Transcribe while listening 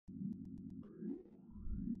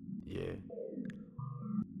Yeah.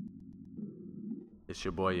 It's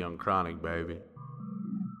your boy Young CRAUNIK, baby.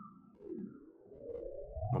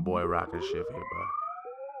 My boy Rockin shit here, bro.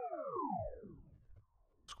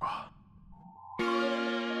 Squad.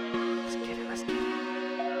 Let's get it, let's get it.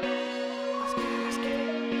 Let's get it, let's get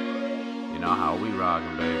it. You know how we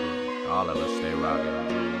rockin', baby. All of us stay rockin'.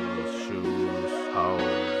 Jewels, shoes,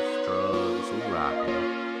 hoes, drugs, we rockin'.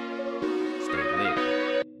 Stay lit.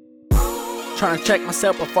 Trying to check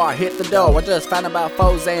myself before I hit the door. I just found about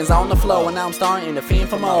 4 Zans on the floor, and now I'm starting to fiend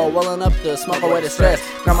for more. Rolling up the smoke away the stress.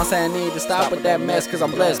 Grandma said I need to stop with that mess, cause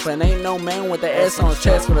I'm blessed. But ain't no man with the S on his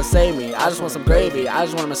chest gonna save me. I just want some gravy, I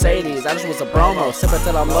just want a Mercedes, I just want some promo. Sip it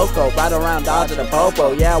till I'm loco, ride around dodging the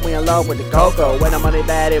popo. Yeah, we in love with the cocoa. When the money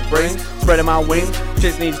that it brings, spreading my wings,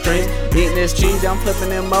 chicks needs drinks. Eating this cheese, yeah, I'm flipping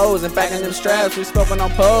them modes and packing them straps. We smoking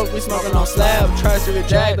on poke, we smoking on slab. Try to get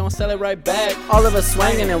jack, don't sell it right back. All of us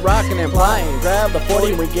swinging and rocking and flying. Grab the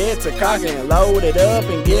 40, we get to cocking, load it up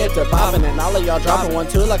and get to popping. And all of y'all dropping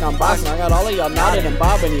 1-2 like I'm boxing. I got all of y'all nodding and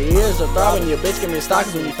bobbing. Your ears are throbbing, your bitch give me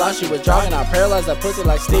stockings when you thought she was jogging. I paralyzed that pussy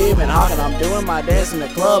like Stephen Hawking. I'm doing my dance in the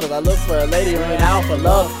club as I look for a lady running out for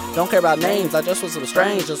love. Don't care about names, I just want some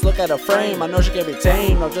strange. Just look at her frame, I know she can be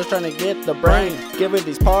tamed. I'm just trying to get the brain. Give her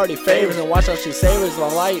these party favors and watch how she savors the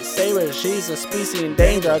lightsaber. She's a species in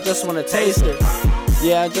danger, I just wanna taste her.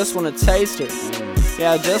 Yeah, I just wanna taste her.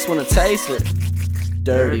 Yeah, I just wanna taste her.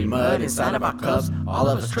 Dirty mud inside of our cups, all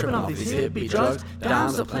of us tripping off these hippie drugs.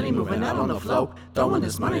 Dimes are plenty moving out on the float, throwing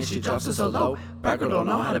this money, she drops it so low. Backer don't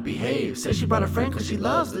know how to behave, says she brought a friend cause she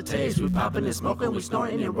loves the taste. We popping and smoking, we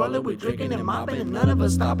snorting and rolling, we drinking and mopping, and none of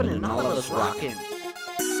us stopping and all of us rocking.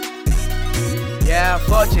 Yeah,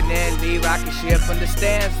 fortunately, Rockin ship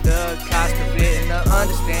understands the cost of it and the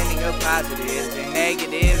understanding of positives and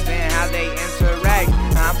negatives and how they interact.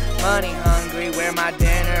 I'm money hungry, where my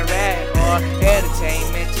dinner at? Or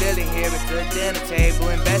entertainment, chilling here at the dinner table,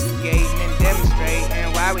 investigating and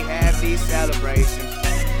demonstrating why we have these celebrations.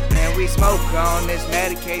 And we smoke on this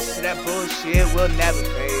medication, so that bullshit will never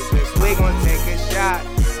phase us. We gon' take a shot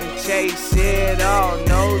and chase it all.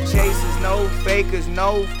 No chasers, no fakers,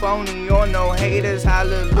 no phony or no haters.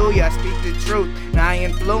 Hallelujah, I speak the truth. Now I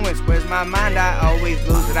influence, where's my mind? I always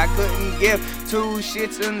lose it. I couldn't give 2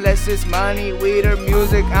 shits unless it's money, weed, or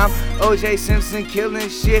music. I'm O.J. Simpson killing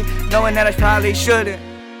shit, knowing that I probably shouldn't.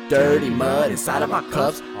 Dirty mud inside of our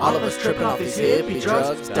cups, all of us tripping off these hippie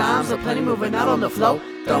drugs. Dimes are plenty moving out on the float,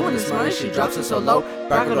 throwing this money, she drops it so low.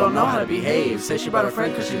 Backer don't know how to behave, says she brought a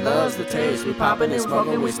friend cause she loves the taste. We popping and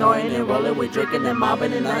smoking, we snorting and rolling, we drinking and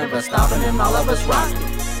mobbing, and none of us stopping, and all of us rocking.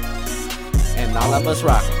 And all of us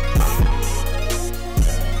rocking.